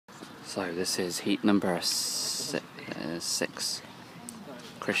So this is heat number 6.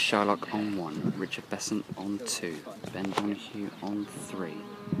 Chris Shylock on 1, Richard Bessant on 2, Ben Donahue on 3,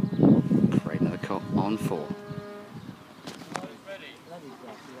 Craig Nethercott on 4.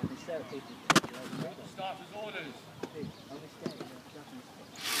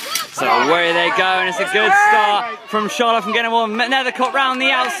 So away they go, and it's a good start from Shylock from getting one. Nethercott round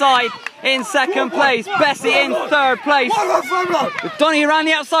the outside in 2nd place. Bessie in 3rd place. With Donahue round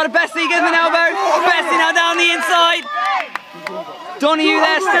the outside of Bessie, gives him an elbow. Bessie now down the inside. Donahue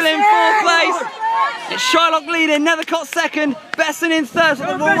there still in 4th place. It's Shylock leading, Nethercott 2nd, Bessant in 3rd. So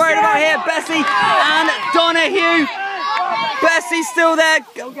what we're worried about here, Bessie and Donahue. Bessie still there,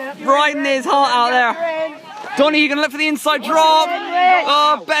 riding his heart out there. Donahue gonna look for the inside drop.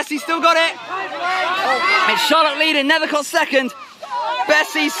 Oh, Bessie still got it. It's Shylock leading, Nethercott 2nd.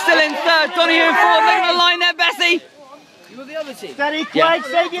 Bessie still in 3rd, Donahue in 4th. Look at the line there, Bessie. You got the other team? Steady, Craig,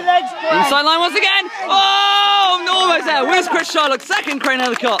 save your legs, Craig. Inside line once again. Oh, almost there. Where's Chris Shylock? 2nd, Craig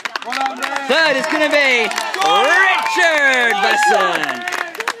Nethercott. 3rd is going to be Richard Bessant.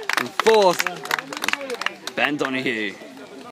 And 4th, Ben Donahue.